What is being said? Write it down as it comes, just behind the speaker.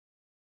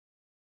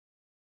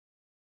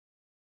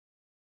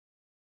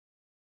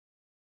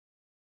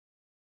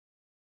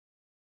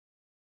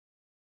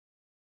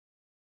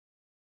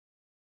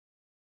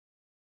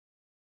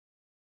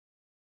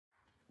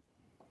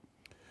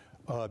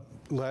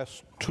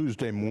Last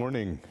Tuesday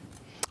morning,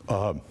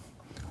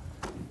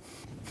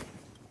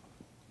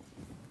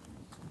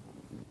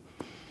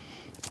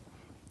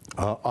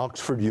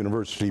 Oxford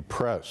University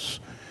Press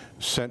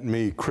sent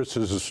me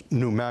Chris's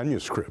new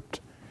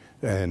manuscript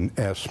and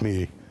asked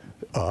me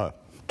to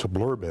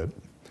blurb it.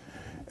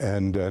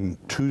 And then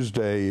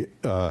Tuesday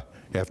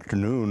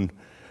afternoon,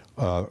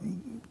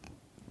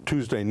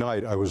 Tuesday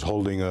night, I was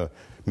holding a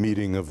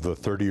meeting of the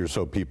 30 or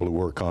so people who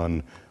work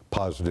on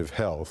Positive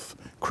Health.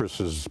 Chris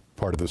is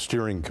part of the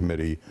steering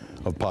committee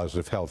of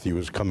Positive Health. He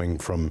was coming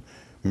from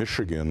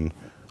Michigan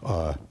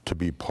to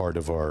be part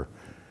of our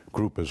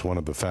group as one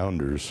of the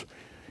founders.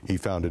 He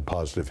founded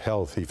Positive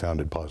Health, he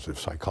founded Positive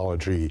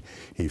Psychology,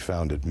 he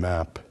founded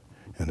MAP,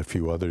 and a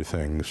few other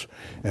things.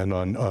 And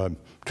on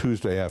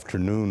Tuesday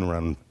afternoon,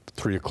 around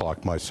 3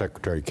 o'clock, my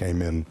secretary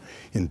came in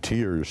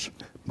tears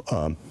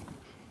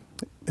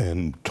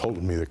and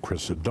told me that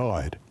Chris had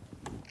died.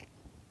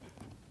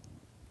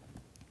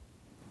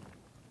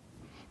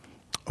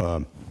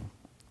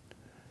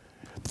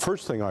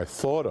 First thing I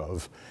thought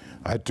of,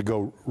 I had to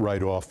go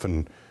right off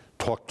and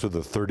talk to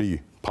the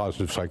 30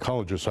 positive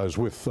psychologists. I was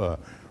with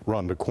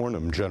Rhonda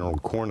Cornum, General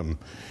Cornum,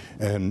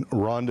 and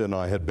Rhonda and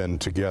I had been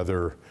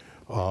together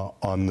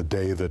on the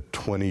day that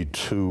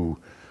 22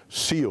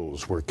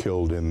 SEALs were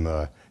killed in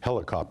the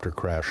helicopter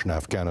crash in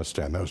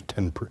Afghanistan. That was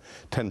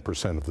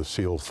 10% of the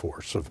SEAL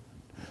force of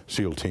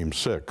SEAL Team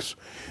 6.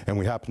 And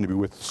we happened to be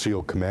with the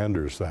SEAL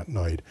commanders that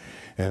night.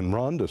 And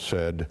Rhonda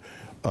said,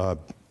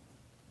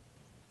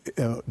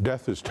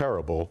 death is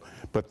terrible,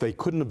 but they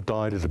couldn't have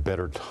died at a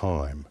better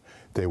time.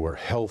 They were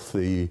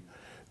healthy.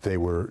 They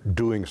were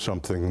doing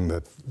something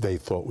that they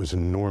thought was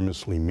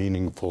enormously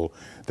meaningful.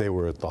 They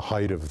were at the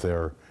height of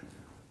their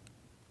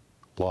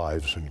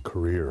lives and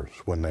careers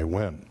when they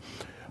went.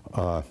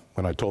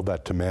 When I told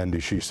that to Mandy,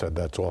 she said,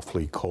 that's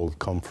awfully cold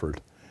comfort.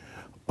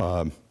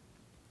 Rhonda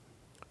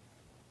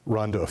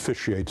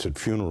officiates at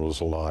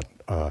funerals a lot.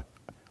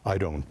 I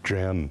don't.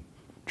 Jan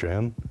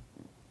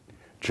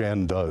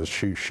does.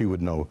 She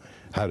would know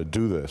how to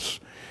do this.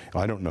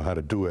 I don't know how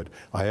to do it.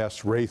 I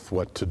asked Raith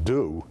what to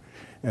do,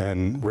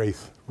 and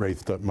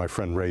my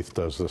friend Raith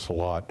does this a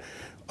lot.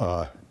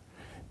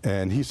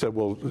 And he said,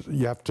 well,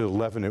 you have to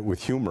leaven it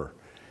with humor.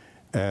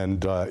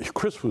 And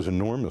Chris was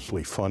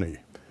enormously funny,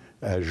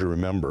 as you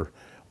remember.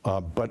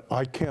 But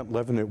I can't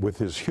leaven it with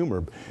his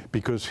humor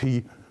because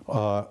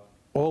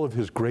all of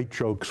his great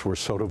jokes were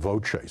sotto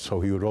voce, so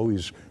he would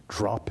always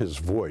drop his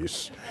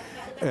voice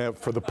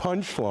for the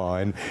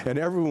punchline, and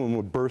everyone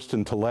would burst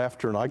into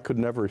laughter, and I could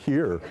never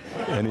hear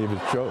any of his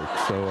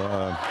jokes. So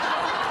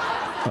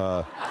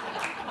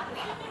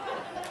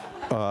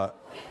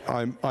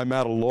I'm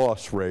at a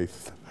loss,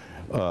 Raith.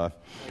 You're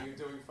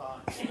doing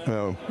fine.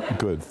 Oh,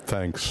 good,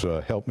 thanks.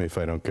 Help me if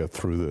I don't get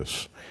through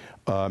this.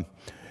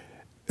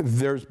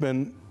 There's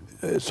been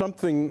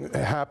something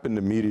happened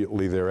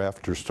immediately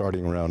thereafter,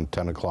 starting around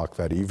 10 o'clock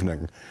that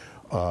evening.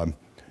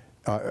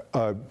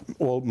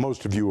 Well,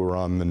 most of you are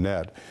on the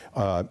net,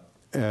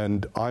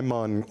 and I'm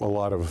on a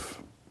lot of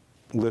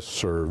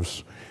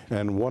listservs,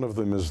 and one of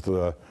them is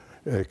the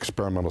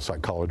experimental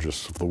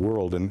psychologists of the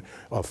world, and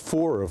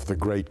 4 of the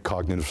great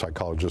cognitive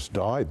psychologists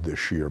died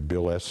this year: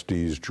 Bill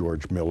Estes,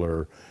 George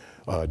Miller,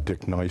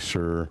 Dick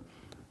Neisser,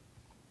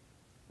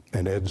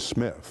 and Ed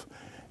Smith.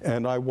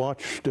 And I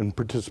watched and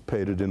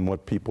participated in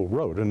what people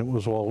wrote, and it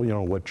was all, you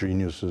know, what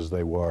geniuses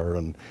they were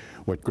and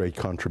what great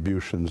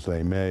contributions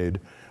they made.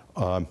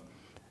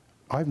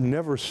 I've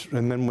never,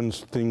 and then when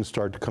things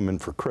started to come in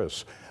for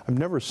Chris, I've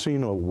never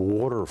seen a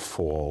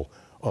waterfall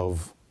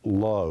of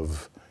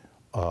love.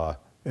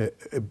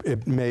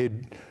 It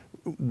made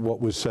what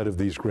was said of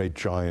these great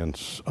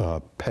giants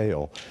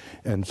pale.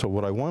 And so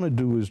what I want to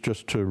do is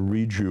just to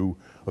read you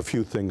a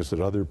few things that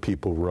other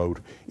people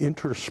wrote,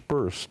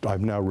 interspersed.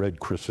 I've now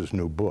read Chris's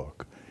new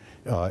book.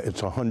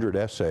 It's 100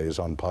 essays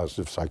on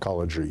positive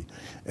psychology,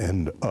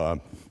 and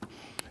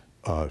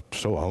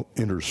so I'll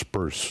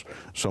intersperse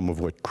some of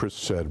what Chris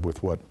said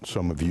with what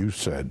some of you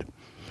said.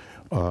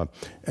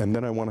 And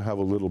then I want to have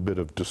a little bit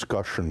of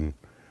discussion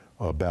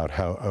about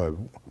how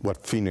what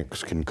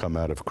phoenix can come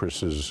out of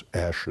Chris's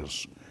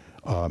ashes.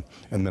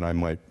 And then I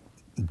might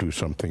do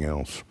something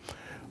else.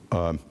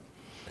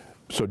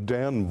 So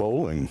Dan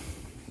Bowling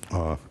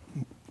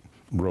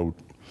wrote,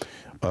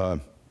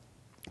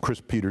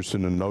 Chris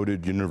Peterson, a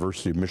noted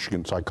University of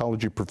Michigan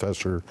psychology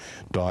professor,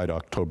 died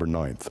October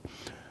 9th.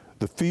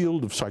 The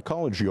field of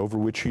psychology over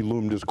which he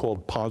loomed is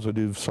called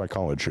positive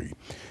psychology.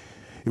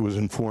 It was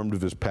informed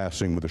of his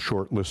passing with a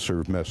short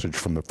listserv message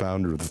from the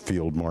founder of the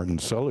field, Martin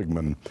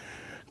Seligman.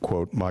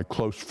 Quote, my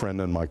close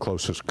friend and my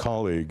closest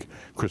colleague,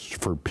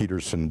 Christopher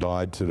Peterson,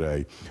 died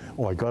today.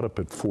 Well, I got up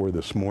at 4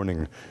 this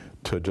morning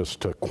to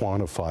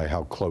quantify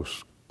how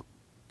close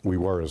we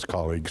were as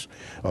colleagues.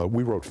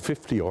 We wrote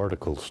 50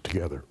 articles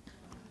together,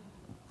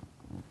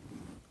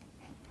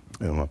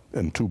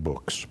 and 2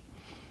 books.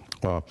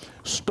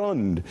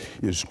 Stunned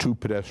is too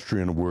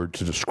pedestrian a word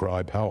to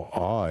describe how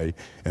I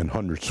and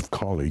hundreds of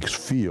colleagues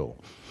feel.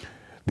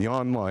 The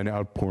online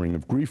outpouring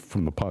of grief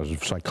from the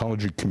positive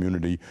psychology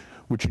community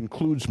which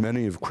includes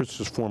many of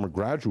Chris's former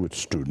graduate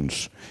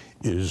students,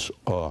 is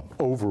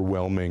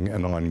overwhelming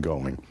and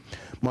ongoing.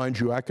 Mind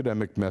you,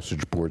 academic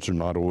message boards are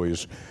not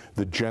always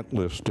the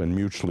gentlest and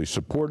mutually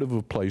supportive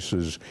of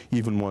places,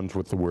 even ones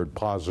with the word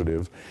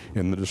positive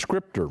in the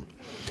descriptor.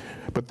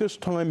 But this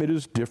time it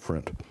is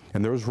different,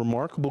 and there is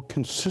remarkable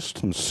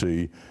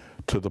consistency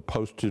to the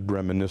posted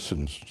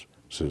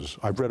reminiscences.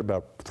 I've read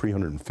about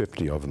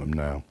 350 of them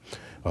now.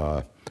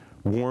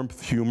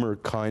 Warmth, humor,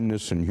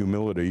 kindness, and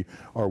humility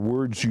are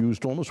words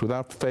used almost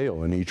without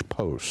fail in each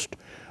post.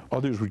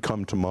 Others would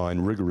come to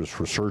mind: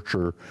 rigorous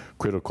researcher,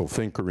 critical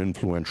thinker,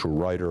 influential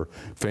writer,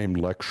 famed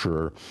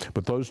lecturer,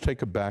 but those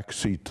take a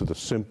backseat to the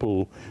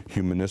simple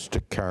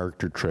humanistic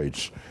character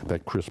traits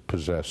that Chris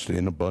possessed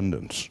in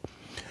abundance.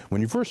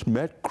 When you first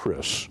met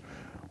Chris,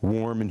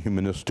 warm and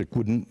humanistic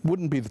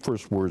wouldn't be the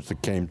first words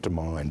that came to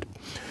mind.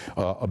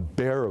 A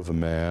bear of a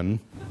man.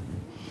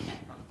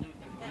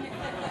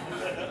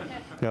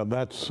 Now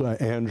that's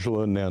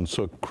Angela,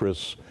 Nansuk,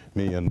 Chris,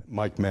 me, and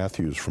Mike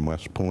Matthews from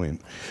West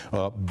Point.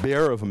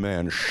 Bear of a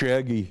man,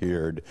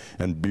 shaggy-haired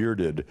and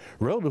bearded,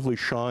 relatively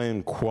shy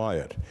and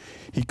quiet.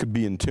 He could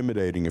be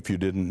intimidating if you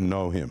didn't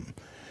know him.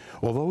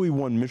 Although he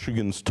won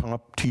Michigan's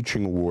top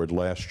teaching award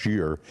last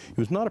year, he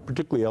was not a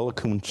particularly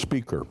eloquent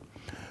speaker,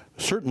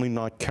 certainly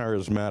not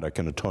charismatic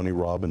in a Tony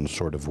Robbins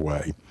sort of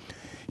way.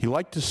 He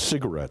liked his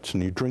cigarettes,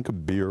 and he'd drink a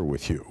beer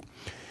with you.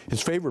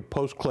 His favorite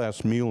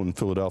post-class meal in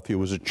Philadelphia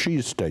was a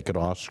cheesesteak at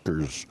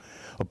Oscar's,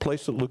 a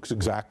place that looks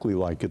exactly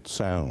like it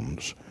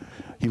sounds.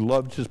 He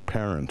loved his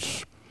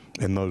parents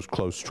and those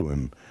close to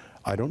him.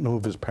 I don't know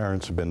if his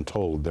parents have been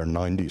told. They're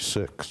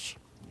 96.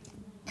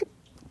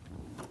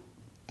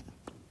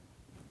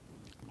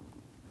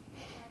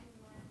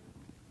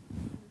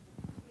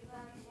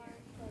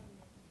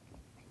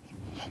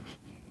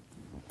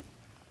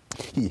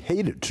 He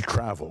hated to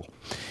travel.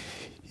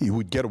 He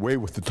would get away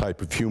with the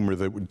type of humor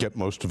that would get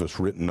most of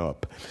us written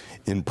up.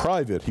 In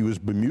private, he was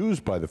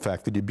bemused by the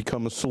fact that he'd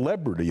become a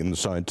celebrity in the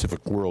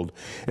scientific world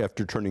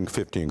after turning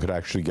 50 and could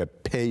actually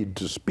get paid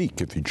to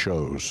speak if he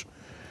chose.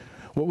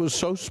 What was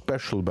so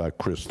special about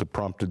Chris that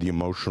prompted the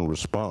emotional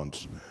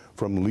response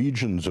from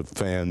legions of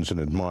fans and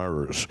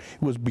admirers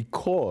was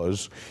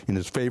because, in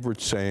his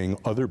favorite saying,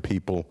 other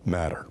people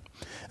matter.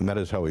 And that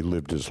is how he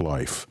lived his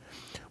life.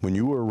 When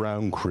you were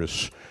around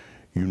Chris,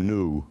 you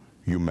knew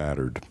you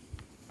mattered.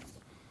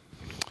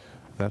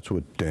 That's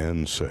what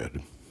Dan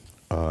said.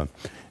 And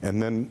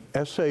then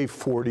essay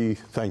 40,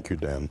 thank you,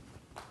 Dan.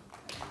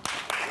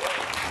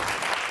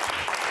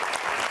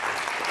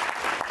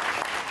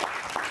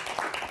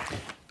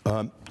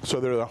 So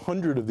there are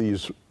 100 of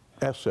these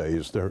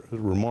essays. They're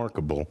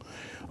remarkable.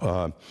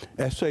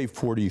 Essay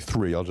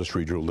 43, I'll just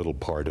read you a little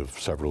part of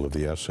several of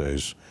the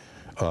essays,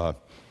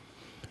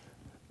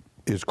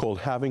 is called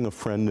Having a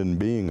Friend and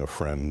Being a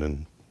Friend,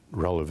 and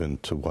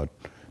relevant to what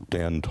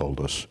Dan told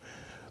us.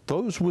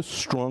 Those with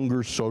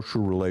stronger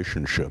social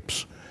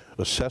relationships,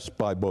 assessed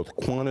by both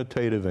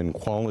quantitative and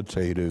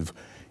qualitative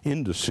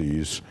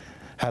indices,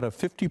 had a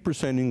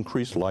 50%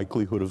 increased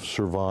likelihood of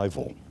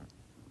survival.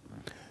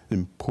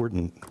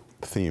 Important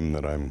theme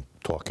that I'm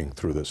talking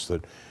through this,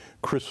 that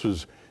Chris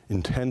was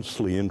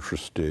intensely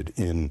interested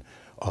in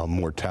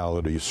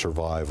mortality,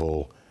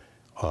 survival,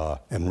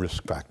 and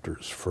risk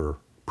factors for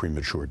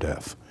premature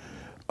death.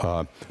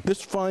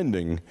 This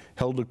finding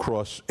held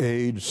across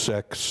age,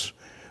 sex,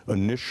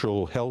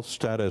 initial health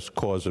status,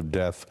 cause of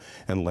death,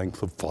 and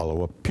length of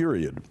follow-up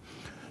period.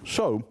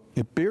 So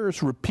it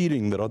bears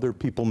repeating that other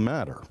people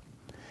matter.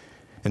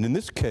 And in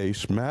this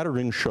case,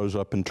 mattering shows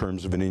up in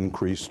terms of an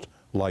increased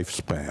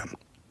lifespan.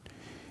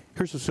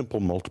 Here's a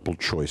simple multiple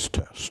choice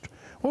test.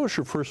 What was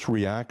your first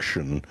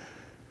reaction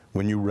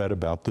when you read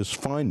about this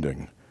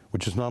finding,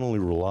 which is not only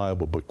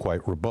reliable but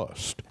quite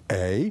robust?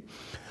 A,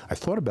 I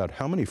thought about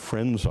how many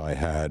friends I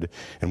had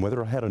and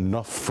whether I had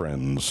enough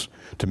friends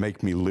to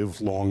make me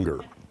live longer.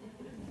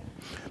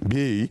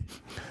 B,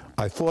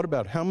 I thought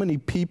about how many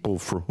people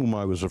for whom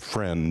I was a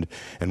friend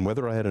and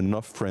whether I had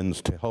enough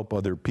friends to help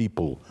other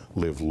people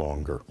live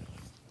longer.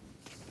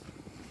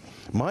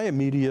 My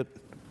immediate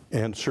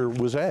answer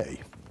was A.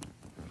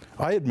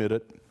 I admit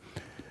it,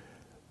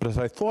 but as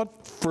I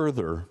thought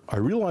further, I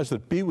realized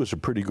that B was a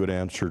pretty good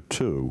answer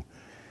too,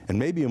 and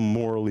maybe a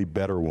morally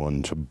better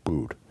one to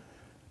boot.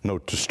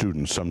 Note to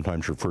students,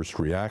 sometimes your first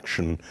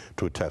reaction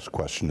to a test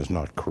question is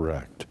not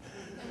correct.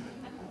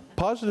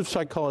 Positive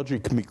psychology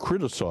can be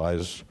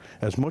criticized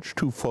as much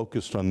too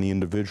focused on the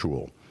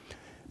individual.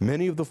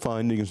 Many of the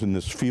findings in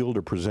this field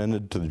are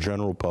presented to the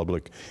general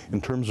public in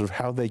terms of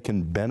how they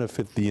can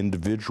benefit the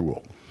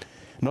individual.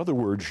 In other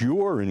words,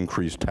 your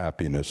increased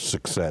happiness,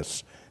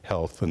 success,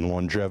 health, and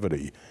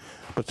longevity.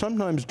 But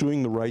sometimes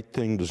doing the right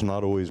thing does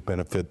not always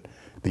benefit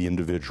the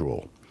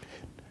individual.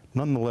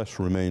 Nonetheless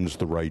remains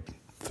the right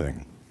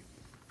thing.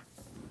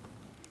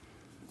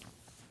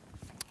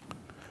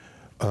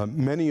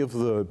 Many of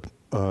the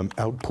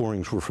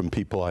outpourings were from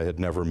people I had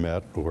never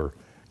met or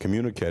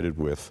communicated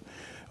with.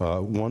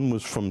 One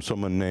was from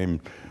someone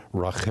named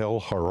Rachel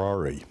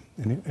Harari.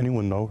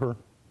 Anyone know her?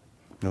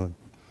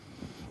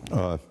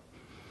 No.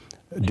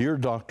 Dear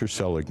Dr.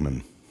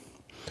 Seligman,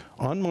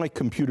 on my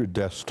computer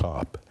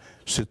desktop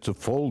sits a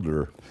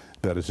folder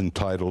that is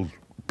entitled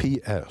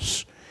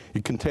PS.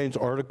 It contains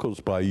articles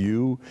by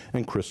you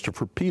and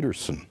Christopher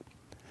Peterson.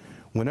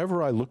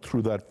 Whenever I look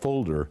through that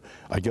folder,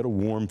 I get a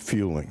warm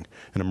feeling,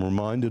 and I'm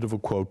reminded of a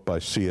quote by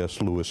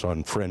C.S. Lewis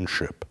on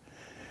friendship.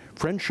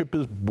 Friendship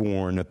is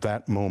born at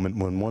that moment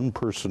when one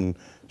person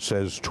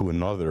says to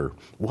another,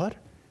 "What?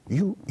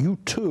 You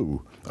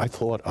too? I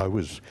thought I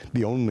was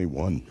the only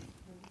one."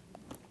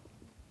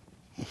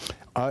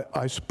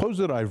 I suppose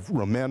that I've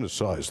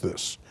romanticized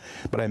this,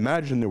 but I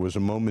imagine there was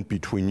a moment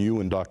between you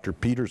and Dr.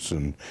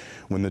 Peterson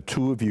when the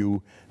two of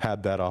you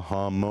had that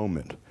aha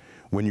moment,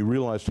 when you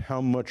realized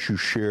how much you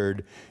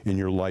shared in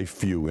your life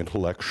view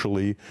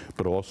intellectually,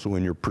 but also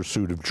in your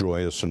pursuit of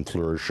joyous and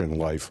flourishing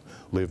life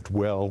lived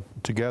well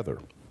together.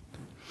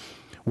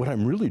 What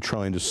I'm really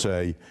trying to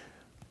say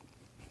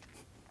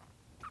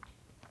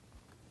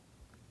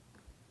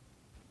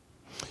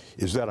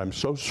is that I'm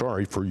so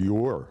sorry for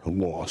your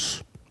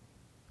loss.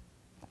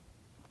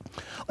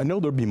 I know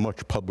there'll be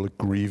much public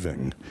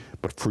grieving,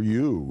 but for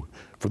you,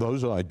 for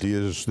those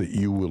ideas that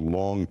you will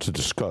long to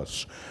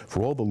discuss,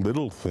 for all the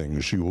little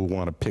things you will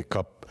want to pick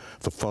up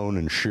the phone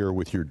and share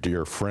with your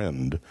dear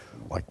friend,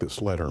 like this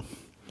letter,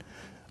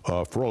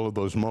 for all of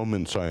those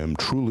moments, I am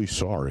truly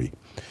sorry.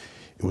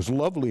 It was a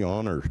lovely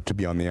honor to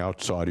be on the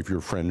outside of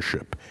your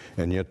friendship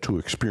and yet to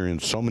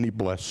experience so many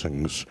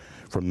blessings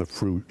from the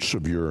fruits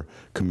of your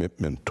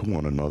commitment to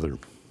one another.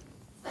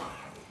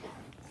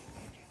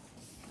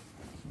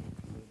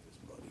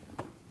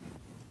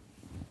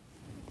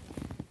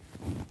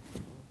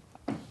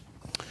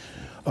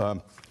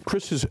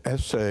 Chris's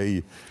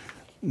essay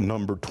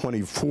number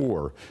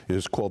 24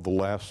 is called The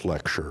Last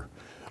Lecture.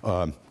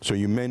 So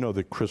you may know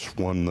that Chris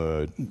won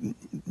the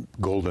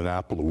Golden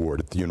Apple Award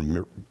at the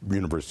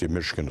University of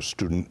Michigan, a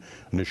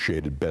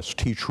student-initiated Best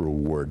Teacher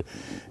Award,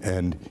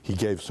 and he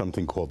gave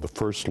something called the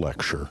first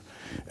lecture.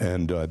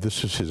 And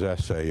this is his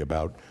essay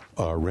about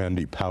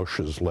Randy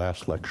Pausch's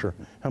last lecture.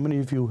 How many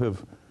of you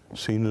have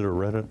seen it or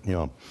read it?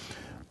 Yeah.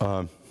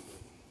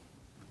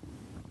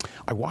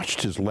 I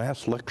watched his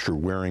last lecture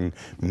wearing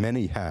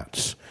many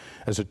hats.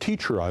 As a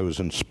teacher, I was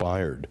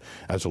inspired.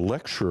 As a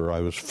lecturer, I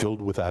was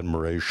filled with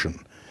admiration.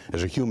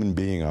 As a human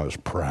being, I was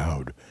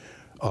proud.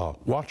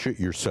 Watch it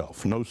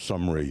yourself. No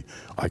summary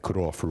I could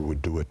offer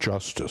would do it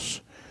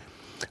justice.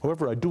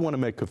 However, I do want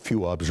to make a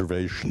few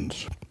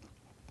observations.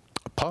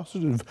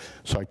 Positive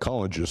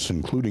psychologists,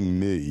 including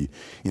me,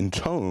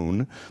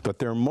 intone that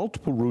there are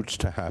multiple routes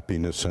to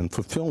happiness and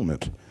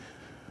fulfillment,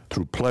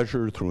 through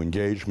pleasure, through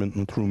engagement,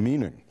 and through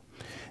meaning.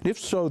 If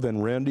so,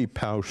 then Randy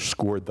Pausch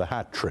scored the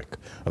hat trick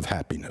of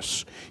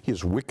happiness. He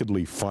is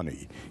wickedly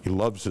funny, he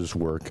loves his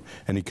work,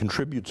 and he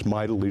contributes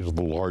mightily to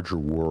the larger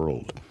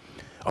world.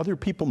 Other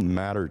people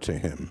matter to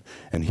him,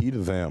 and he to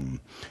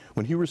them.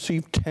 When he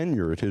received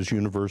tenure at his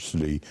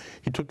university,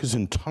 he took his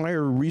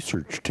entire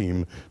research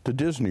team to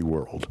Disney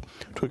World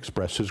to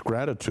express his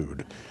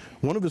gratitude.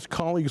 One of his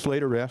colleagues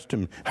later asked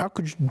him, "How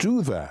could you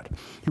do that?"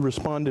 He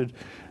responded,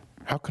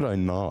 "How could I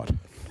not?"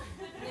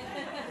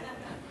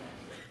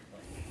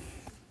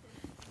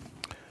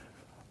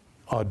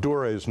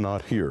 Adore is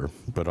not here,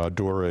 but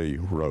Adore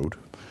wrote.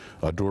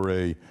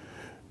 Adore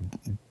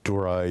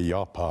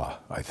Dorayapa,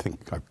 I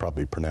think I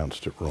probably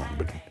pronounced it wrong.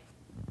 But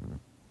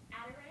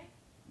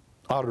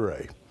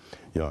Adore.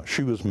 Yeah,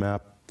 she was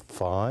map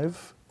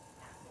 5?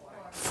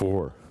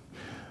 4.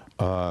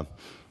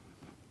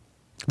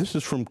 This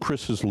is from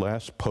Chris's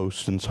last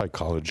post in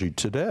Psychology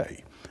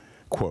Today.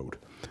 Quote,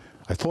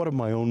 "I thought of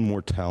my own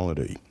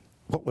mortality.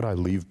 What would I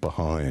leave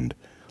behind?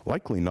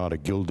 Likely not a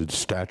gilded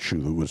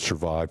statue that would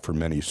survive for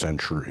many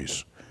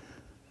centuries.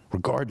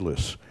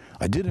 Regardless,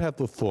 I did have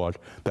the thought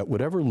that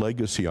whatever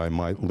legacy I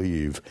might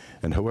leave,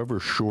 and however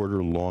short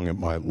or long it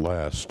might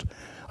last,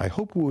 I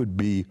hope it would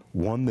be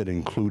one that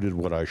included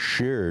what I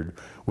shared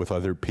with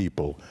other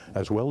people,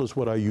 as well as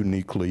what I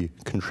uniquely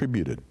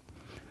contributed."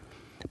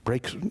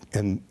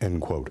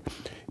 End quote.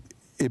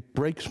 It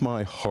breaks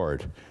my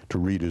heart to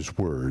read his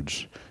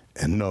words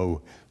and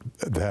know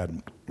that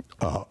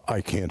I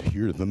can't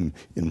hear them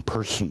in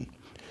person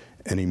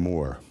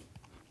anymore.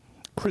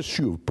 Chris,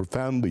 you have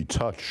profoundly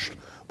touched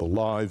the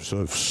lives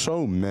of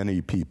so many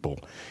people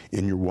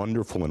in your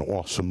wonderful and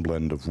awesome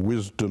blend of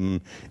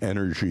wisdom,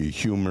 energy,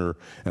 humor,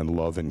 and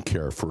love and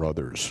care for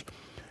others.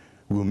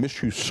 We will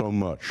miss you so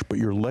much, but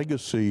your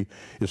legacy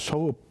is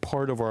so a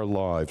part of our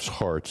lives,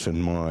 hearts,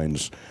 and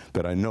minds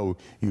that I know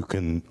you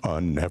can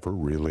never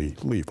really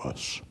leave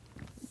us.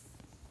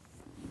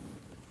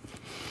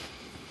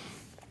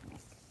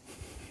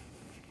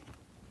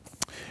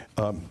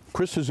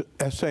 Chris's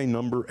essay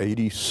number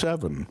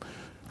 87,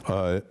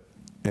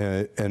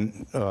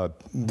 and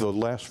the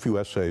last few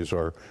essays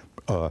are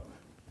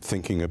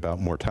thinking about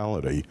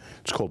mortality.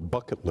 It's called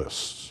Bucket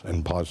Lists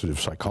and Positive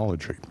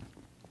Psychology.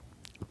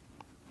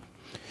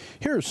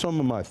 Here are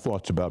some of my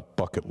thoughts about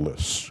bucket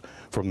lists.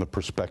 from the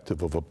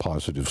perspective of a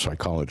positive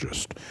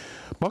psychologist.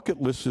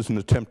 Bucket list is an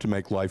attempt to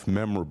make life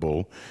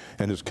memorable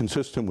and is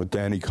consistent with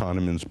Danny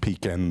Kahneman's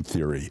peak end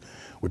theory,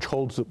 which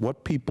holds that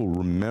what people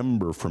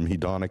remember from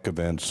hedonic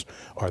events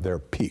are their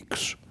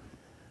peaks.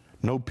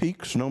 No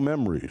peaks, no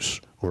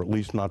memories, or at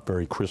least not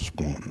very crisp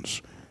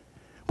ones.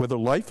 Whether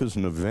life is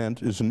an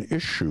event is an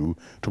issue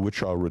to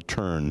which I'll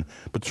return,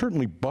 but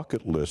certainly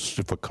bucket lists,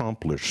 if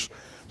accomplished,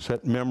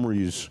 set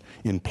memories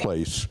in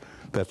place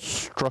that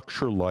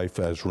structure life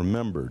as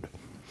remembered.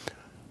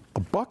 A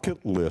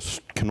bucket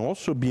list can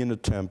also be an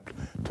attempt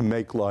to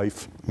make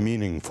life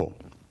meaningful,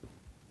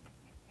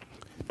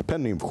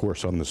 depending, of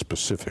course, on the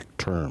specific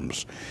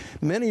terms.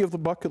 Many of the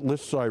bucket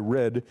lists I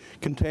read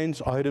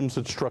contains items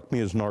that struck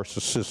me as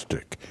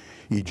narcissistic,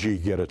 e.g.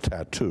 get a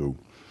tattoo,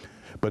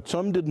 but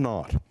some did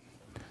not.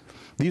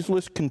 These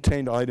lists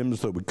contained items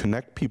that would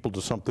connect people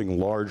to something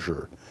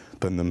larger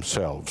than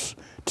themselves,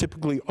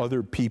 typically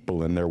other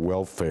people and their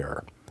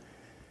welfare.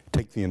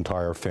 Take the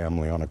entire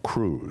family on a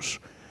cruise.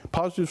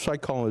 Positive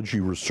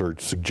psychology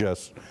research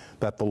suggests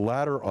that the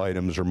latter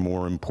items are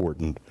more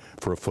important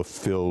for a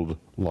fulfilled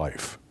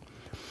life.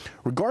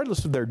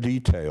 Regardless of their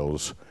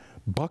details,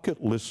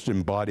 bucket lists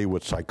embody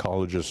what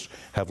psychologists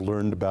have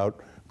learned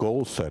about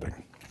goal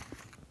setting.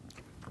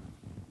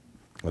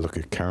 I look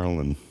at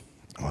Carolyn.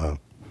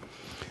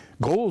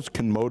 Goals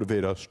can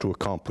motivate us to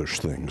accomplish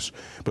things,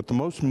 but the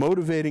most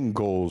motivating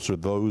goals are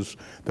those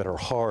that are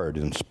hard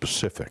and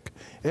specific.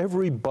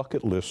 Every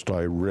bucket list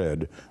I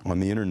read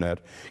on the internet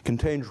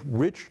contains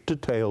rich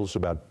details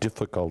about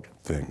difficult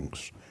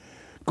things.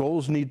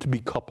 Goals need to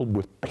be coupled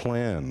with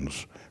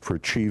plans for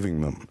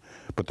achieving them,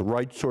 but the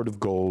right sort of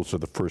goals are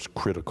the first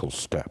critical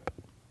step.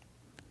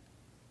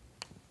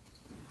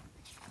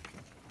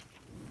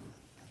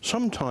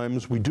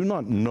 Sometimes we do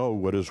not know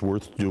what is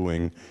worth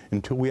doing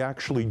until we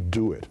actually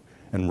do it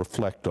and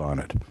reflect on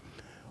it.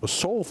 A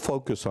sole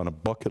focus on a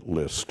bucket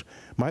list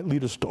might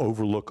lead us to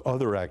overlook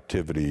other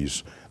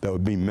activities that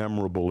would be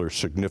memorable or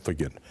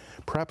significant,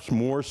 perhaps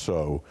more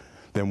so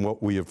than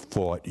what we have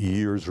thought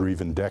years or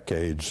even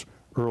decades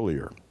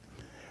earlier.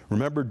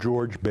 Remember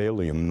George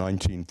Bailey in the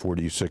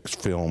 1946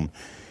 film,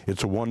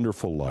 It's a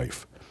Wonderful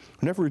Life,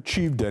 who never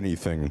achieved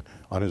anything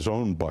on his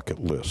own bucket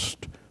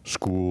list,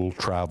 school,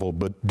 travel,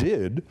 but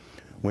did,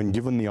 when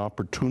given the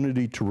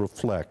opportunity to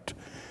reflect,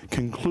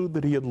 conclude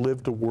that he had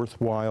lived a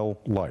worthwhile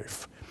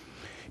life.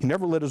 He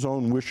never let his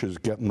own wishes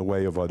get in the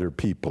way of other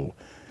people,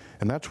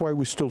 and that's why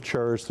we still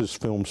cherish this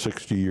film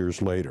 60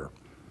 years later.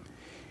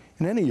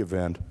 In any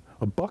event,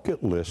 a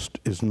bucket list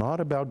is not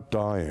about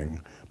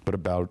dying, but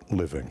about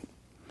living.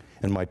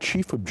 And my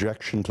chief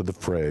objection to the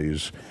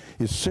phrase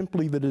is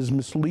simply that it is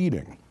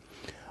misleading.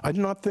 I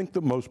do not think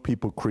that most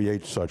people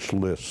create such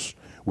lists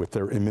with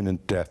their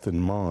imminent death in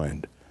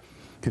mind.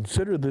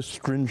 Consider this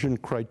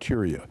stringent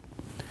criteria.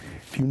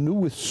 If you knew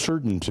with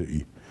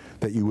certainty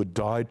that you would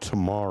die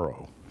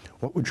tomorrow,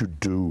 what would you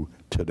do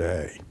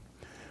today?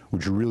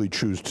 Would you really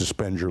choose to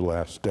spend your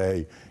last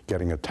day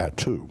getting a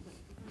tattoo?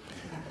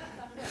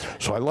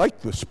 So I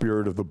like the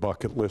spirit of the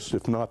bucket list,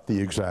 if not the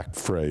exact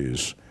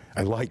phrase.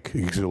 I like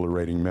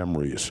exhilarating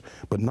memories,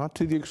 but not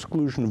to the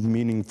exclusion of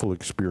meaningful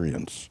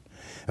experience.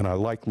 And I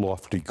like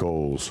lofty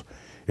goals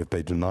if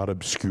they do not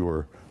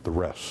obscure the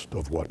rest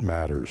of what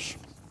matters.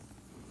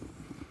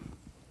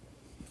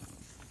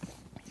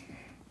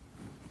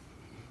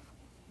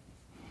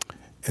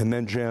 And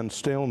then Jan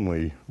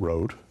Stanley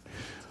wrote,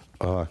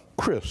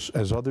 Chris,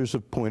 as others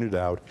have pointed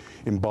out,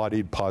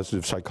 embodied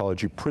positive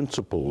psychology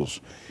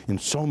principles in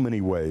so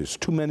many ways,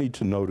 too many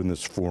to note in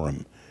this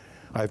forum.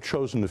 I've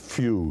chosen a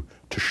few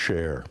to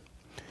share.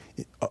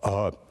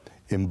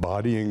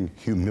 Embodying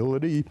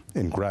humility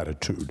and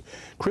gratitude.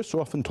 Chris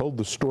often told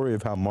the story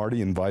of how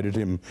Marty invited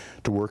him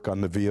to work on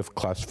the VF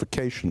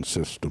classification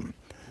system.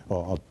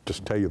 I'll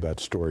just tell you that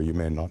story, you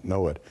may not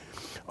know it.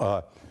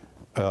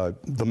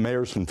 The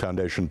Mayerson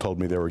Foundation told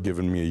me they were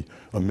giving me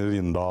 $1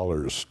 million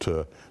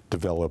to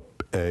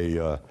develop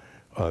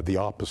the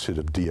opposite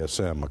of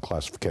DSM, a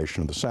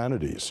classification of the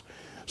sanities.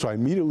 So I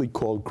immediately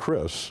called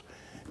Chris,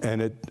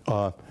 and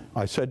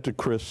I said to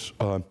Chris,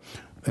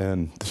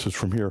 and this is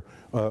from here,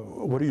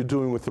 what are you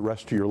doing with the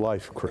rest of your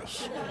life,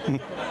 Chris?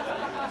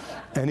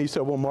 And he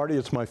said, well, Marty,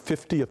 it's my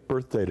 50th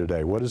birthday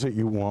today. What is it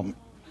you want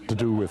to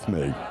do with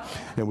me?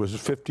 It was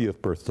his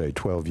 50th birthday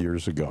 12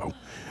 years ago.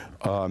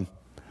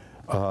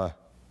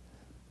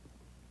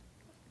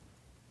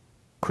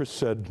 Chris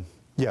said,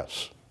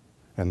 yes.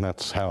 And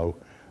that's how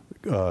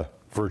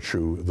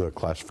virtue, the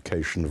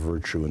classification of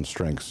virtue and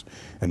strengths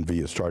and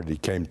VIA started. He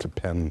came to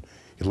Penn.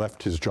 He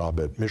left his job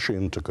at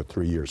Michigan, took a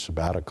 3-year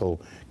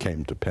sabbatical,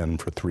 came to Penn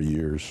for 3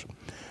 years.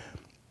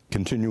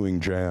 Continuing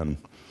Jan,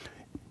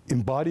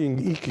 embodying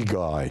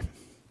Ikigai.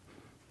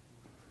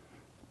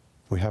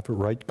 We have it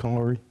right,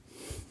 Kalari?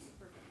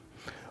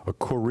 A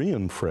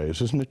Korean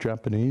phrase, isn't it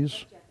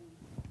Japanese?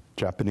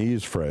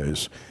 Japanese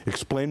phrase,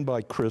 explained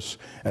by Chris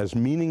as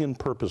meaning and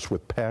purpose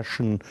with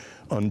passion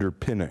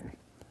underpinning.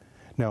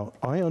 Now,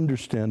 I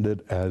understand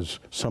it as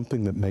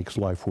something that makes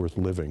life worth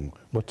living.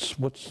 What's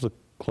the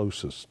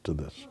closest to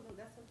this? No,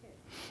 that's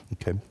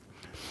okay. Okay.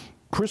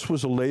 Chris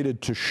was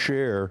elated to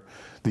share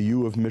the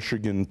U of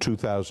Michigan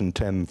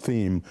 2010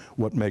 theme,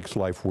 What Makes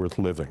Life Worth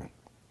Living.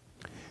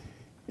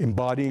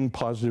 Embodying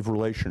positive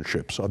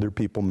relationships, other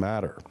people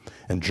matter,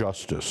 and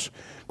justice.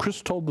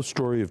 Chris told the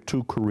story of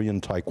two Korean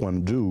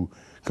Taekwondo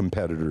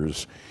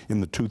competitors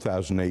in the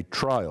 2008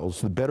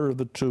 trials. The better of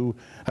the two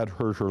had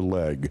hurt her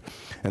leg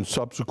and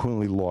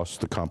subsequently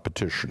lost the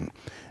competition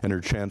and her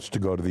chance to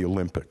go to the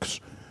Olympics.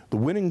 The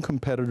winning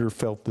competitor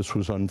felt this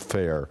was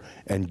unfair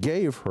and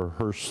gave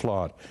her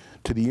slot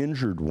to the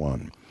injured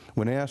one.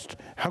 When asked,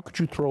 how could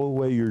you throw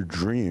away your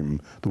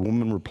dream? The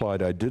woman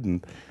replied, I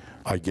didn't.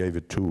 I gave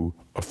it to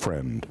a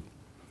friend.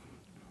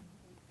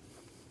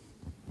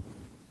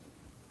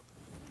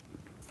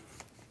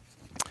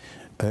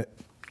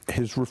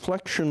 His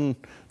reflection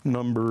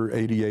number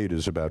 88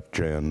 is about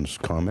Jan's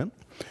comment.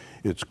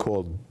 It's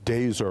called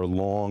Days Are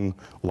Long,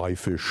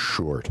 Life is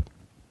Short.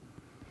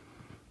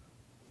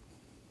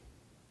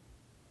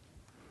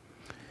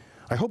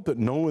 I hope that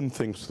no one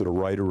thinks that a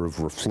writer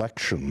of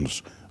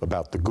reflections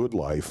about the good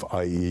life,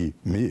 i.e.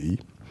 me,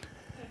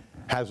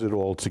 has it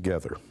all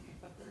together.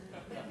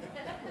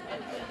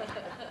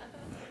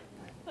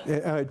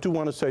 I do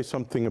want to say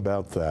something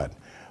about that.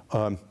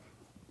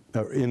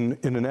 In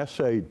an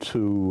essay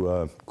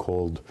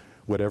called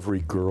What Every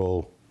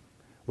Girl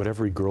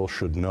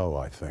Should Know,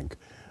 I think,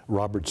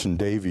 Robertson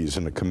Davies,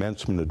 in a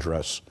commencement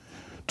address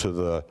to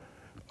the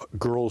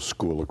girls'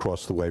 school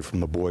across the way from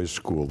the boys'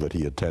 school that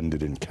he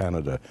attended in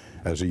Canada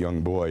as a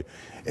young boy,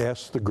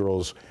 asked the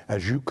girls,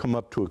 as you come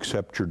up to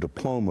accept your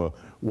diploma,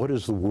 what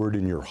is the word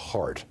in your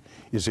heart?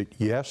 Is it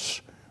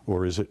yes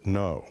or is it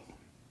no?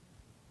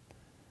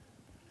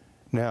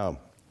 Now,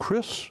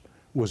 Chris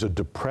was a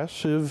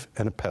depressive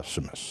and a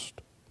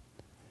pessimist.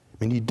 I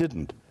mean, he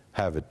didn't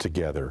have it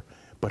together,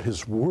 but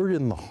his word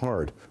in the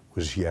heart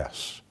was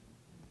yes.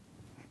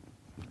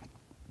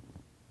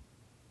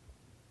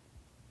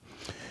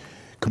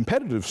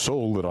 Competitive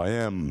soul that I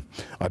am,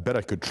 I bet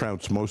I could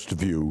trounce most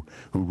of you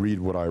who read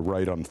what I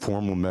write on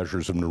formal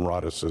measures of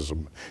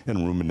neuroticism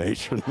and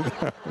rumination.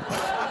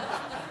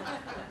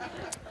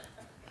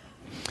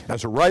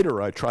 As a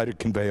writer, I try to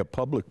convey a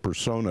public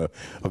persona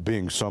of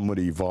being somewhat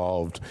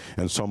evolved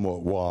and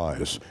somewhat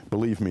wise.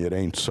 Believe me, it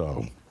ain't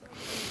so.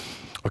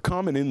 A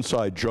common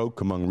inside joke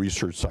among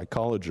research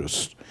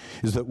psychologists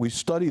is that we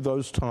study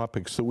those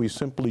topics that we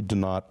simply do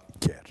not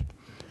get.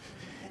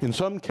 In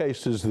some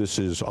cases, this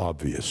is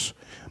obvious.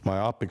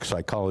 Myopic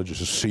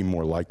psychologists seem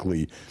more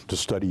likely to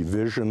study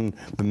vision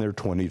than their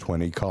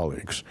 20/20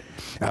 colleagues.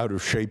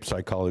 Out-of-shape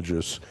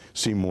psychologists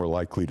seem more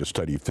likely to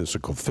study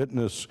physical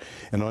fitness,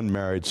 and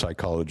unmarried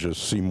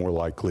psychologists seem more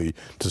likely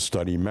to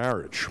study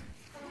marriage.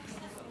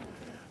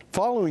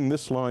 Following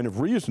this line of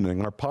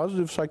reasoning, are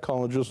positive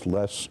psychologists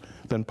less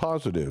than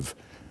positive?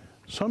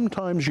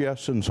 Sometimes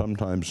yes and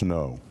sometimes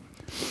no.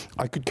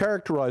 I could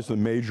characterize the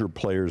major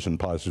players in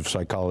positive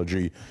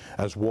psychology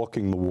as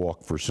walking the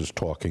walk versus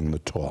talking the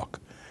talk.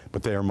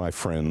 But they are my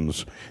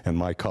friends and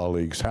my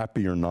colleagues,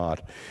 happy or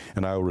not,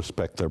 and I will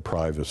respect their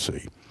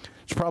privacy.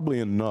 It's probably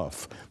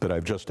enough that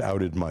I've just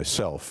outed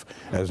myself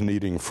as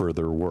needing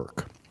further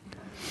work.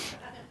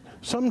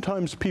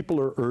 Sometimes people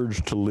are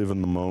urged to live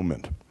in the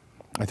moment.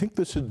 I think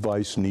this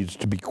advice needs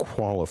to be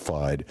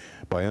qualified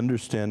by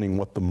understanding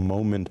what the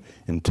moment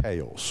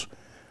entails.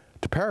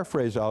 To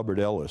paraphrase Albert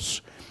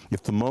Ellis,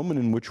 if the moment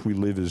in which we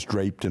live is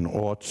draped in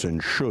oughts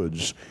and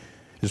shoulds,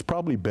 it's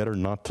probably better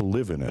not to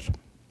live in it.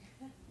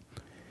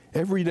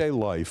 Everyday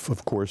life,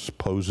 of course,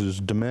 poses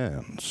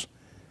demands.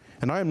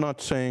 And I am not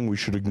saying we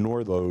should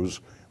ignore those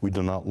we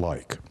do not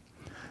like.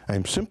 I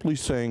am simply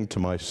saying to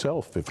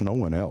myself, if no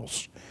one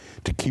else,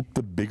 to keep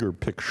the bigger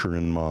picture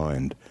in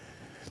mind.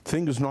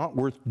 Things not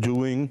worth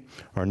doing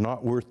are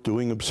not worth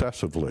doing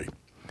obsessively.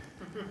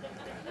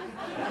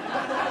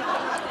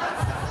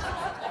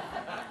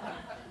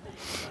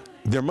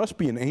 There must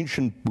be an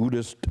ancient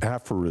Buddhist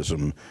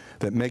aphorism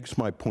that makes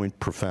my point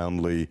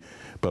profoundly,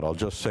 but I'll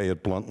just say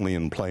it bluntly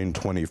in plain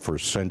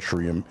 21st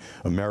century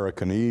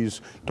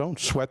Americanese. Don't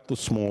sweat the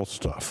small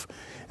stuff.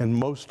 And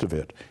most of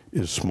it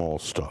is small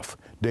stuff.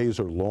 Days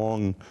are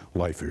long,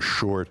 life is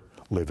short,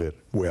 live it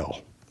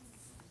well.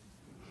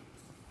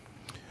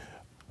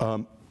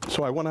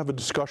 So I want to have a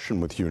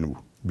discussion with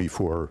you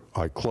before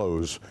I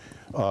close.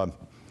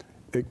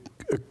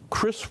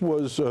 Chris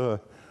was,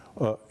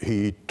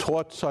 he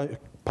taught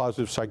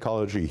positive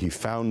psychology, he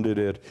founded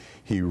it,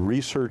 he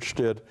researched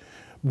it,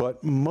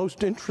 but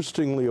most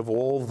interestingly of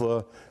all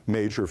the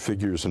major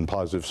figures in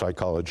positive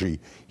psychology,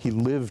 he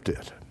lived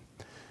it.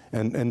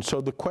 And so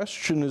the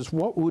question is,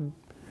 what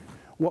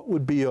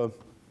would be a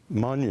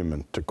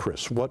monument to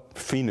Chris? What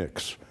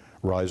phoenix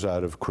rise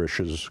out of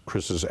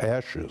Chris's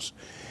ashes?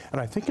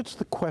 And I think it's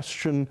the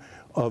question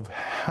of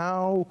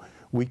how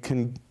we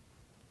can,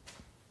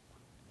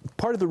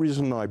 part of the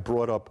reason I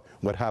brought up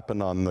what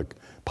happened on the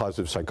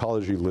positive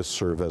psychology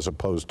listserv as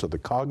opposed to the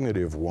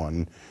cognitive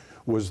one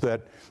was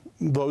that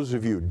those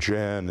of you,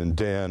 Jan and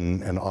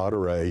Dan and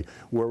Adere,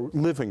 were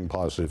living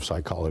positive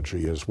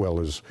psychology as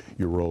well as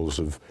your roles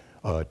of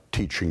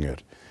teaching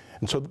it.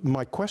 And so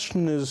my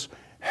question is,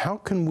 how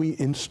can we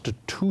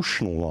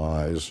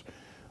institutionalize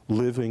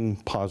living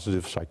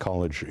positive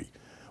psychology?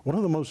 One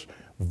of the most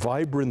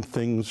vibrant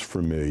things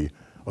for me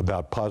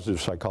about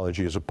positive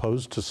psychology as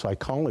opposed to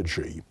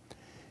psychology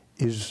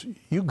is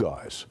you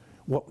guys.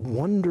 What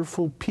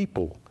wonderful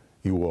people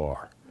you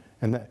are.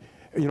 And that,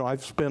 you know,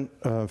 I've spent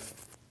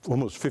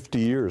almost 50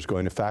 years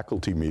going to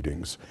faculty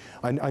meetings.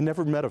 I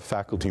never met a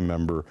faculty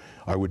member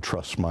I would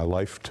trust my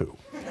life to.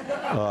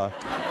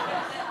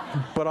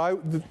 But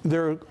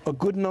there are a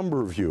good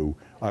number of you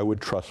I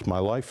would trust my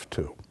life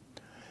to.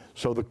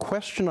 So the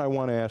question I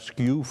want to ask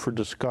you for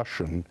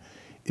discussion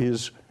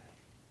is,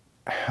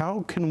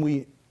 how can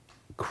we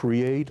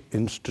create,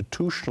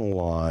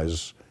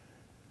 institutionalize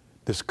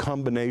this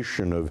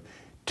combination of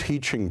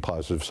teaching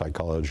positive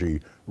psychology,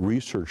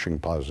 researching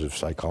positive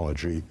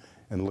psychology,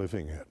 and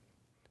living it?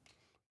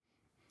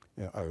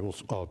 Yeah,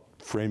 I'll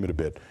frame it a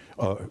bit.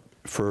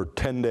 For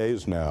 10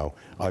 days now,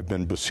 I've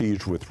been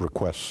besieged with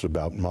requests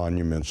about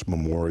monuments,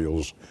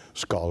 memorials,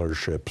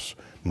 scholarships,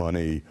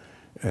 money,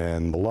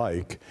 and the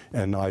like.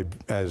 And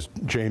as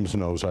James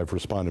knows, I've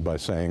responded by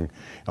saying,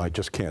 I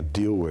just can't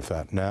deal with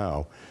that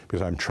now,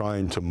 because I'm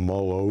trying to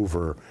mull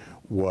over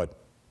what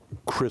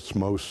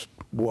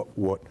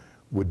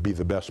would be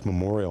the best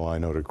memorial I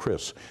know to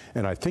Chris.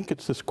 And I think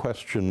it's this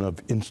question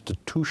of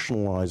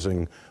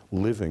institutionalizing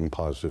living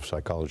positive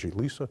psychology.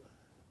 Lisa?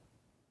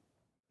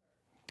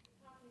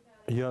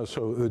 Yeah,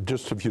 so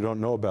just if you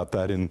don't know about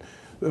that, in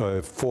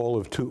fall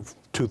of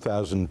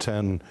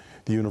 2010,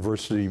 the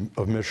University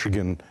of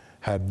Michigan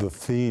had the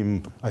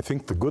theme, I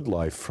think, The Good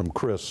Life from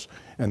Chris,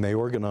 and they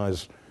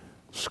organized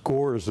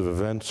scores of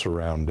events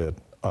around it.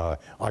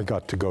 I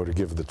got to go to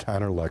give the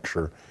Tanner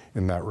Lecture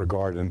in that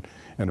regard, and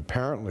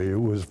apparently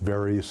it was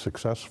very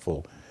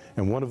successful.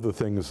 And one of the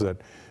things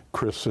that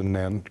Chris and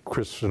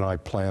I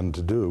planned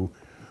to do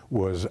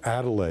was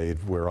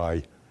Adelaide, where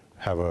I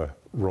have a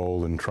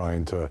role in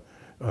trying to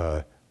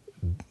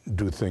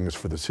do things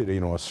for the city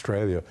in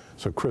Australia.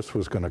 So Chris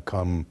was going to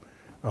come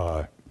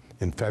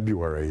in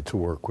February to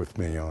work with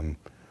me on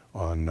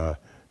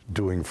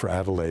doing for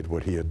Adelaide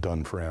what he had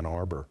done for Ann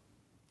Arbor.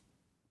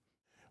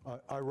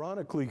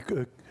 Ironically,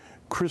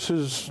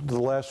 the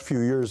last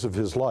few years of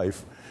his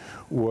life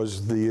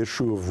was the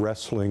issue of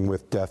wrestling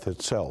with death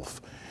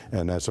itself.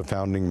 And as a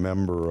founding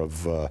member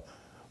of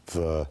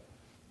the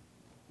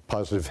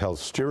Positive Health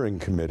Steering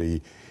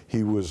Committee,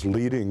 he was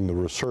leading the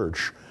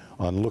research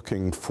on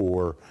looking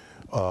for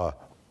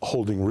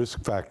holding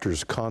risk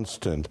factors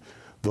constant,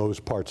 those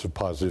parts of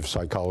positive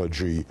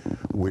psychology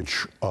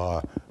which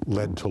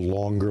led to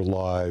longer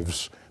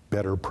lives,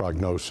 better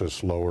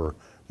prognosis, lower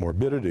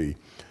morbidity.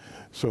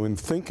 So in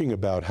thinking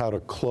about how to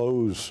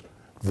close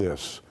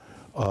this,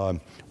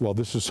 well,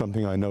 this is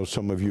something I know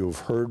some of you have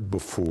heard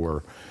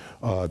before.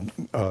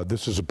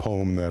 This is a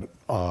poem that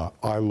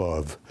I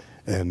love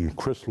and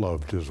Chris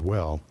loved as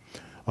well,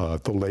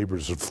 The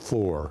Labors of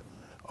Thor.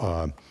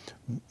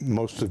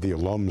 Most of the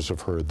alums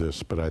have heard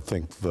this, but I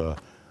think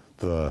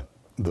the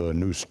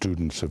new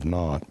students have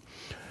not.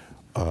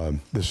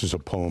 This is a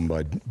poem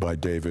by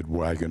David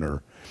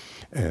Wagoner,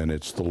 and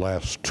it's the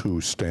last two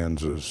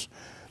stanzas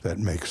that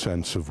make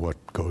sense of what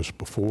goes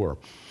before.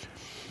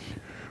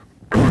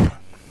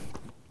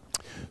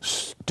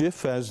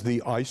 Stiff as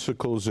the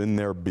icicles in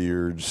their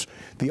beards,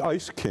 the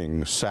Ice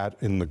King sat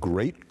in the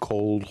great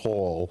cold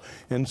hall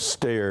and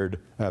stared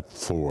at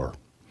Thor,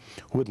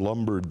 who had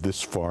lumbered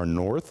this far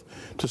north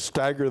to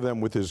stagger them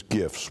with his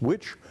gifts,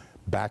 which,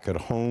 back at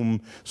home,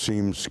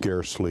 seemed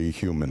scarcely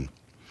human.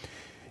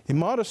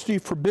 Immodesty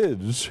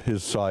forbids,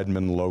 his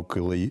sideman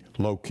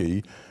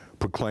Loki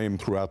proclaimed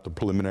throughout the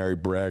preliminary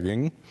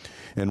bragging,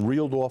 and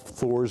reeled off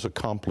Thor's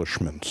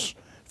accomplishments,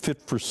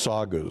 fit for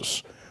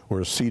sagas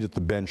or a seat at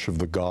the bench of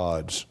the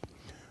gods.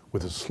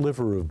 With a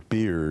sliver of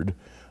beard,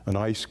 an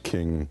Ice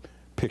King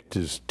picked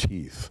his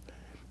teeth.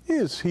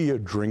 Is he a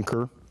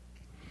drinker?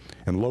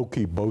 And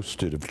Loki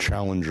boasted of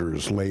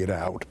challengers laid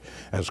out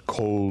as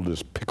cold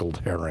as pickled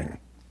herring.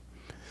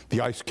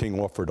 The Ice King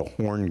offered a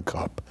horn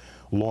cup,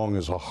 long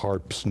as a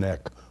harp's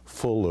neck,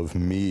 full of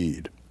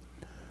mead.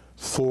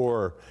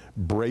 Thor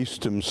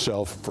braced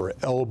himself for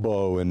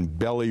elbow and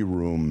belly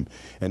room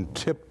and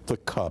tipped the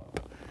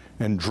cup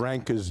and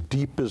drank as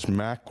deep as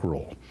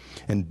mackerel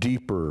and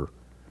deeper,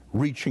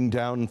 reaching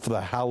down for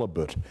the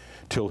halibut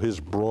till his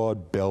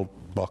broad belt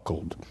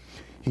buckled.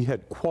 He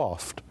had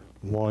quaffed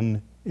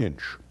 1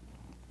 inch.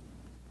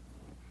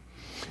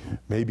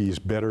 Maybe he's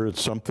better at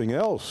something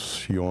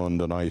else,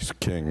 yawned an Ice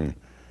King.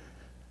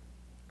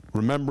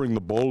 Remembering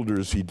the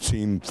boulders he'd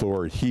seen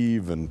Thor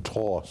heave and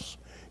toss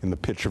in the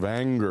pitch of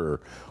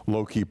anger,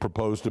 Loki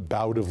proposed a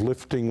bout of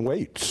lifting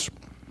weights.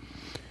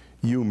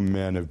 You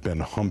men have been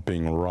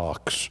humping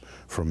rocks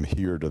from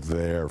here to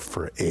there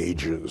for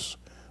ages,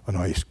 an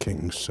Ice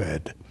King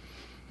said.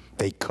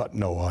 They cut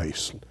no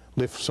ice.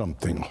 Lift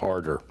something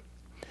harder.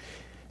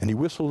 And he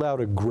whistled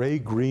out a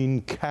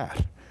gray-green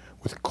cat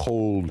with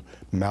cold,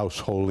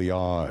 mouse-holy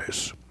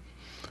eyes.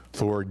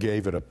 Thor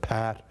gave it a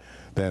pat,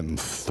 then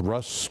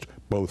thrust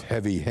both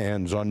heavy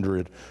hands under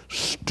it,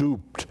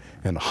 stooped,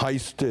 and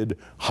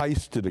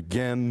heisted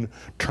again,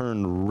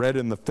 turned red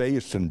in the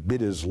face and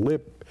bit his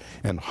lip,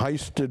 and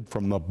heisted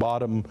from the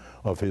bottom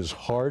of his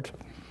heart,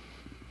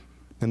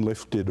 and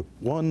lifted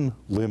one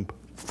limp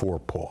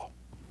forepaw.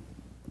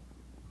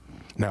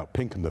 Now,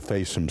 pink in the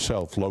face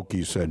himself,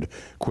 Loki said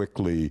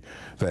quickly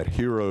that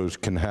heroes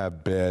can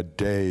have bad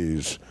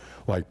days,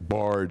 like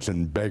bards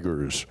and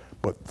beggars,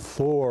 but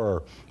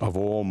Thor, of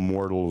all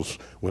mortals,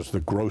 was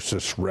the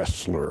grossest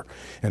wrestler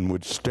and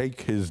would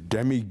stake his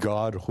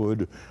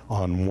demigodhood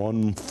on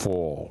one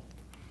fall.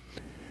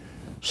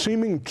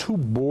 Seeming too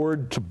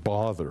bored to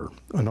bother,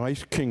 an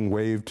Ice King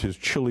waved his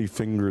chilly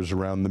fingers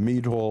around the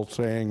mead hall,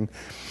 saying,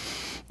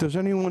 "Does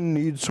anyone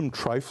need some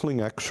trifling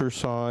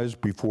exercise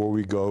before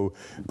we go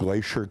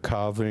glacier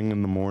calving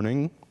in the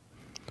morning?"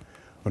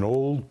 An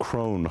old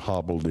crone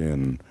hobbled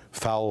in,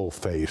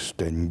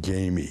 foul-faced and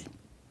gamey,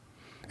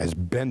 as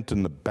bent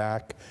in the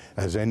back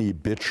as any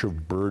bitch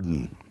of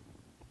burden,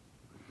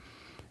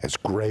 as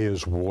gray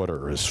as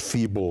water, as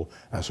feeble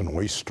as an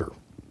oyster.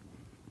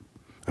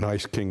 An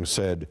Ice King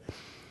said,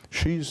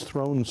 "She's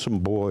thrown some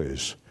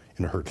boys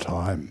in her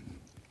time."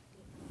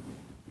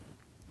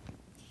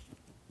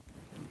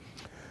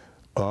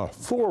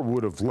 Thor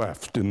would have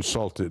left,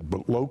 insulted,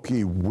 but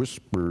Loki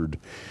whispered,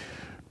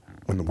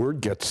 "When the word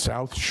gets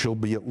south, she'll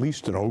be at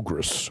least an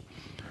ogress."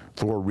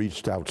 Thor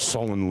reached out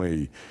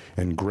sullenly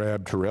and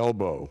grabbed her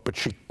elbow, but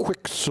she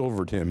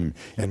quicksilvered him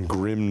and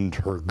grimmed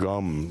her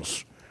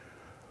gums.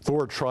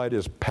 Thor tried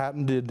his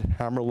patented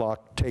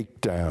hammerlock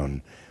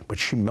takedown, but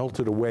she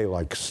melted away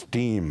like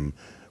steam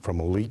from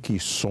a leaky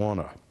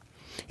sauna.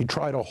 He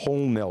tried a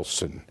whole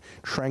Nelson,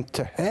 shrank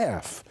to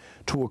half,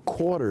 to a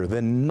quarter,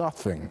 then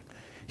nothing.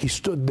 He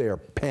stood there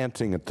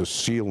panting at the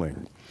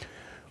ceiling.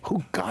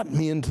 Who got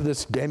me into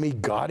this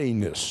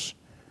demigodiness?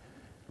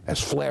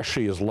 As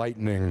flashy as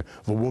lightning,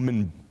 the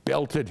woman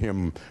belted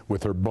him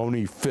with her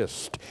bony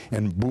fist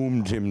and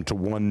boomed him to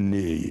one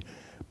knee,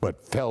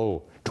 but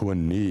fell to a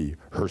knee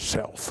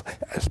herself,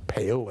 as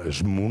pale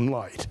as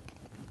moonlight.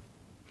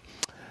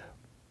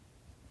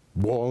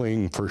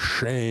 Bawling for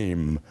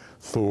shame,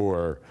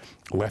 Thor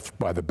left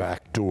by the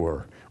back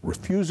door,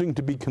 refusing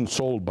to be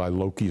consoled by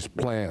Loki's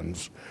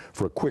plans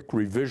for a quick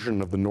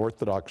revision of the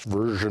Orthodox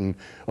version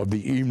of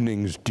the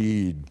evening's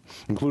deed,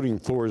 including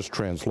Thor's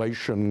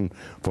translation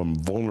from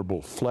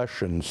vulnerable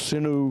flesh and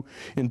sinew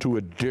into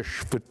a dish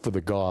fit for the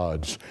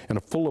gods, and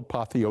a full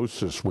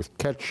apotheosis with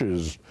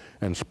catches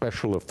and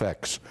special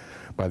effects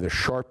by the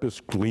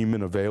sharpest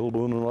gleeman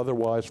available in an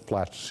otherwise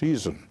flat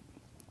season.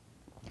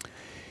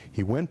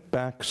 He went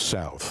back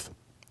south,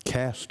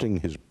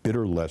 casting his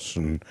bitter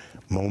lesson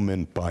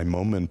moment by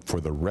moment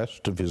for the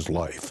rest of his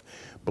life,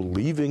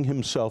 believing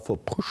himself a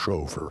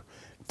pushover,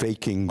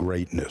 faking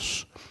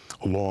greatness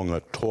along a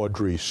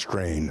tawdry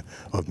strain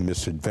of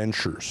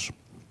misadventures.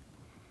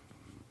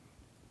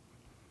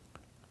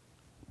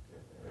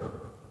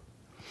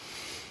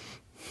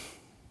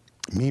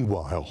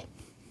 Meanwhile,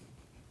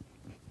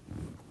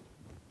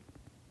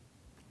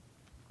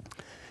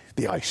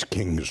 the Ice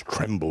Kings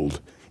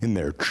trembled in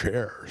their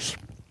chairs,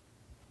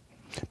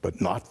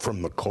 but not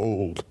from the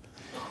cold.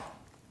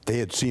 They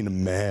had seen a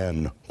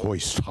man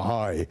hoist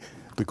high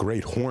the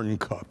great horn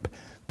cup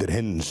that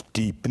ends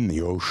deep in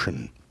the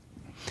ocean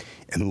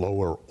and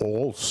lower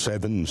all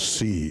 7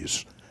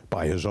 seas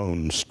by his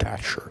own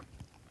stature.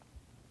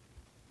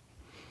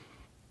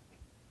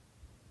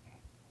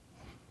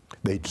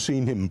 They'd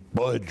seen him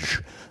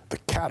budge the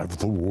cat of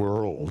the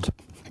world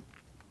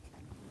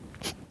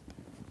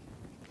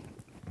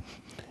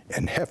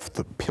and heft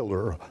the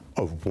pillar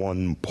of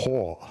one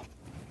paw.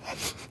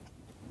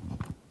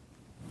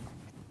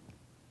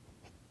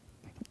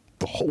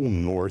 The whole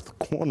north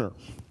corner.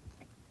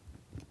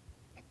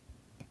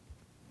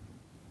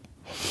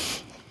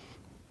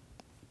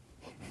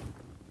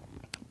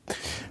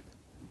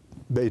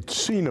 They'd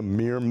seen a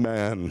mere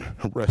man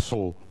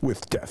wrestle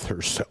with death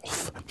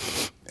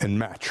herself and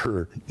match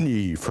her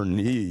knee for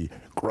knee,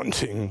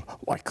 grunting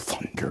like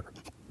thunder.